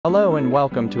Hello and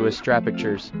welcome to Astra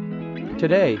Pictures.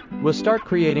 Today, we'll start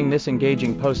creating this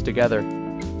engaging post together.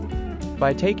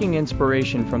 By taking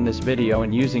inspiration from this video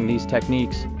and using these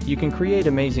techniques, you can create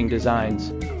amazing designs.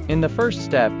 In the first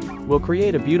step, we'll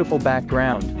create a beautiful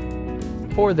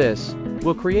background. For this,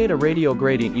 we'll create a radial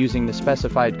gradient using the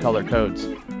specified color codes.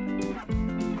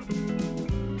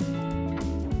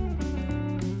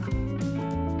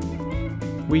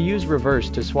 We use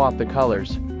reverse to swap the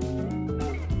colors.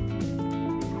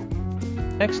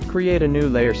 Next, create a new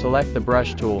layer. Select the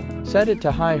brush tool, set it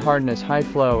to high hardness, high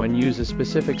flow, and use a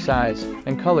specific size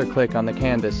and color. Click on the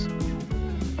canvas.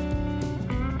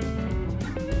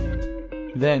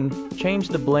 Then, change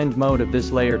the blend mode of this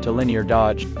layer to linear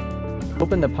dodge.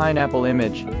 Open the pineapple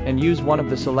image, and use one of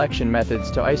the selection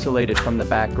methods to isolate it from the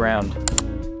background.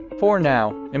 For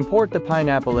now, import the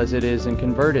pineapple as it is and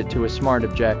convert it to a smart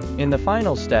object. In the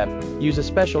final step, use a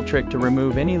special trick to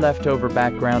remove any leftover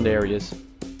background areas.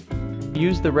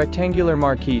 Use the rectangular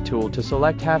marquee tool to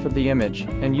select half of the image,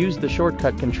 and use the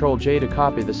shortcut Ctrl+J to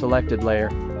copy the selected layer.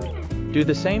 Do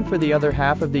the same for the other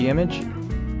half of the image.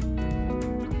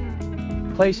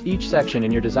 Place each section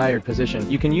in your desired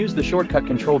position. You can use the shortcut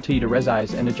Ctrl+T to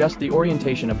resize and adjust the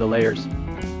orientation of the layers.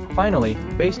 Finally,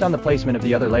 based on the placement of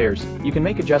the other layers, you can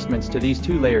make adjustments to these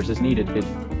two layers as needed.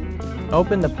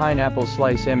 Open the pineapple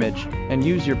slice image, and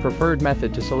use your preferred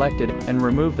method to select it and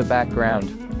remove the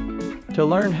background. To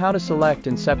learn how to select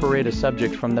and separate a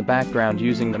subject from the background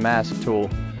using the mask tool,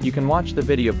 you can watch the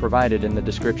video provided in the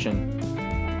description.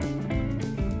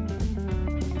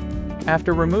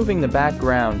 After removing the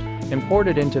background, import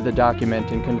it into the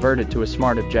document and convert it to a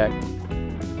smart object.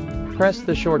 Press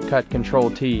the shortcut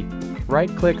Ctrl+T,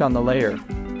 right-click on the layer.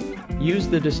 Use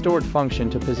the distort function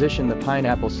to position the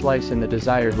pineapple slice in the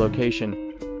desired location.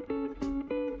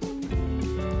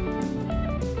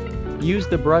 Use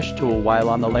the brush tool while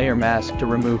on the layer mask to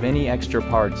remove any extra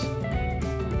parts.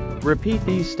 Repeat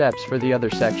these steps for the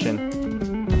other section.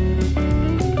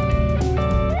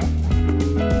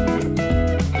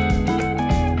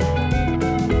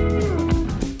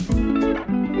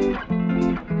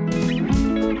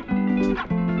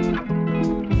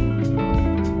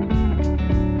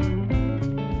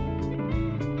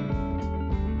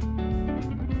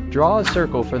 Draw a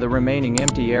circle for the remaining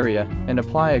empty area, and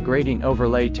apply a gradient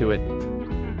overlay to it.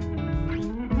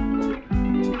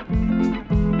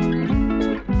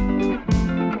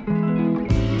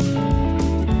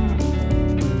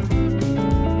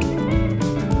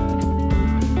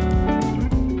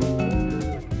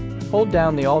 Hold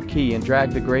down the Alt key and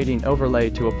drag the gradient overlay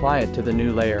to apply it to the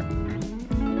new layer.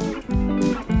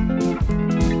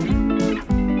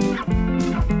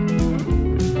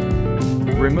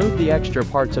 Remove the extra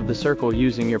parts of the circle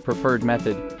using your preferred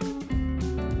method.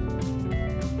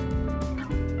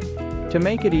 To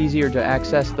make it easier to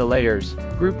access the layers,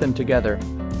 group them together.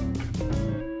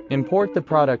 Import the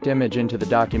product image into the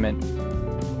document.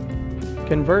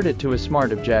 Convert it to a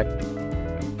smart object.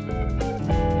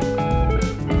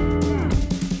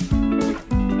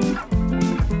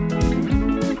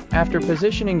 After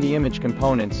positioning the image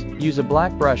components, use a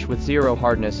black brush with zero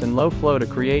hardness and low flow to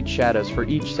create shadows for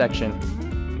each section.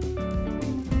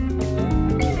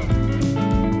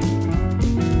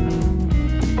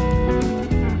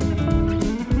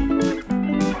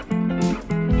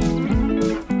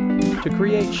 To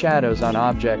create shadows on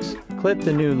objects, clip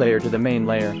the new layer to the main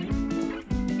layer.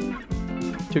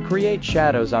 To create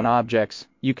shadows on objects,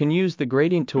 you can use the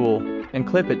gradient tool and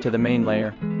clip it to the main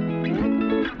layer.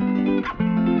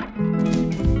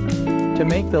 To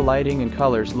make the lighting and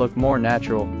colors look more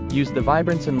natural, use the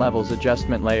vibrance and levels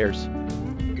adjustment layers.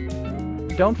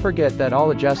 Don't forget that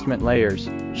all adjustment layers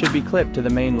should be clipped to the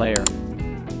main layer.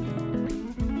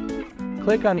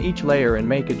 Click on each layer and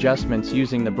make adjustments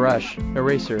using the brush,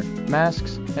 eraser,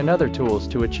 masks, and other tools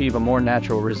to achieve a more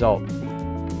natural result.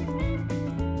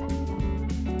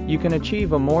 You can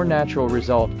achieve a more natural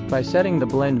result by setting the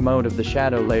blend mode of the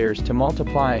shadow layers to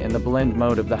multiply and the blend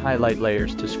mode of the highlight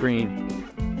layers to screen.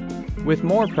 With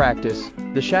more practice,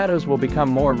 the shadows will become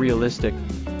more realistic.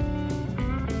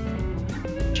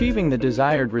 Achieving the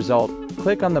desired result,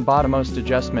 click on the bottommost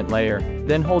adjustment layer,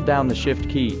 then hold down the Shift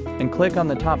key, and click on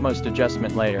the topmost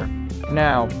adjustment layer.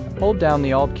 Now, hold down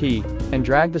the Alt key, and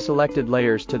drag the selected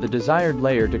layers to the desired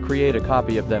layer to create a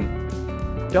copy of them.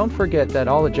 Don't forget that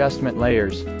all adjustment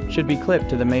layers should be clipped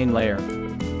to the main layer.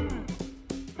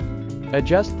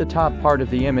 Adjust the top part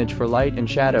of the image for light and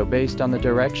shadow based on the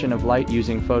direction of light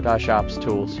using Photoshop's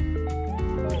tools.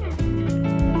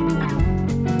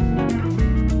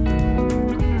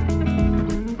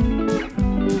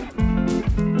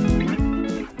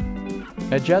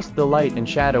 Adjust the light and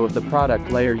shadow of the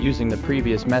product layer using the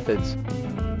previous methods.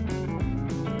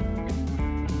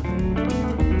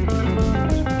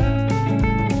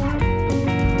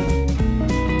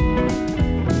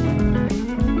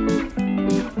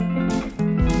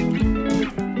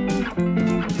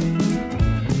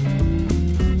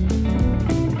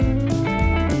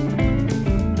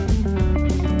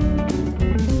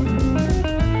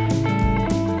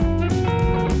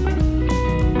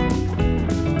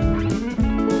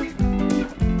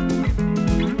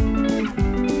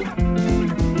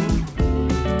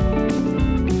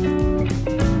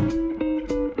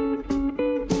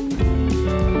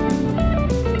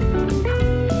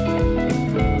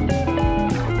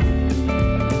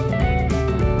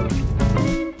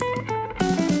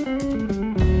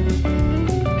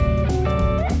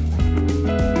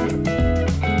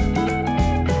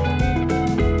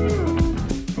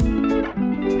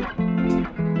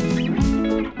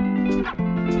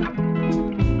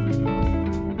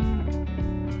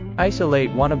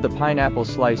 Isolate one of the pineapple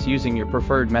slice using your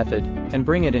preferred method, and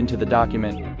bring it into the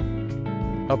document.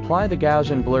 Apply the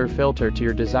Gaussian blur filter to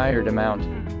your desired amount.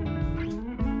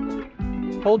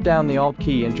 Hold down the Alt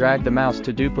key and drag the mouse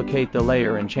to duplicate the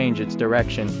layer and change its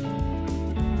direction.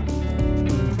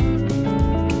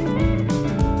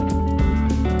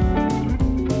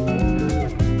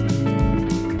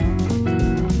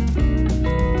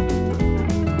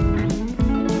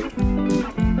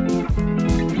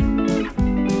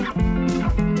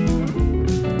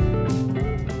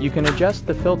 You can adjust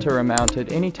the filter amount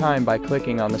at any time by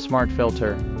clicking on the Smart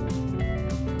Filter.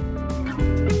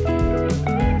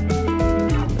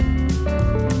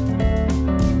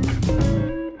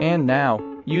 And now,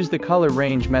 use the color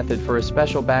range method for a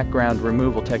special background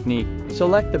removal technique.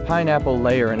 Select the pineapple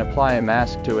layer and apply a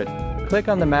mask to it. Click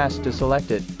on the mask to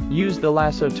select it. Use the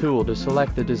lasso tool to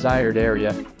select the desired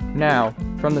area. Now,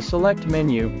 from the Select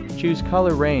menu, choose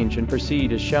Color Range and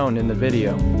proceed as shown in the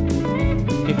video.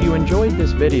 If you enjoyed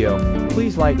this video,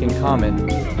 please like and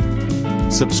comment.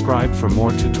 Subscribe for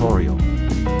more tutorial.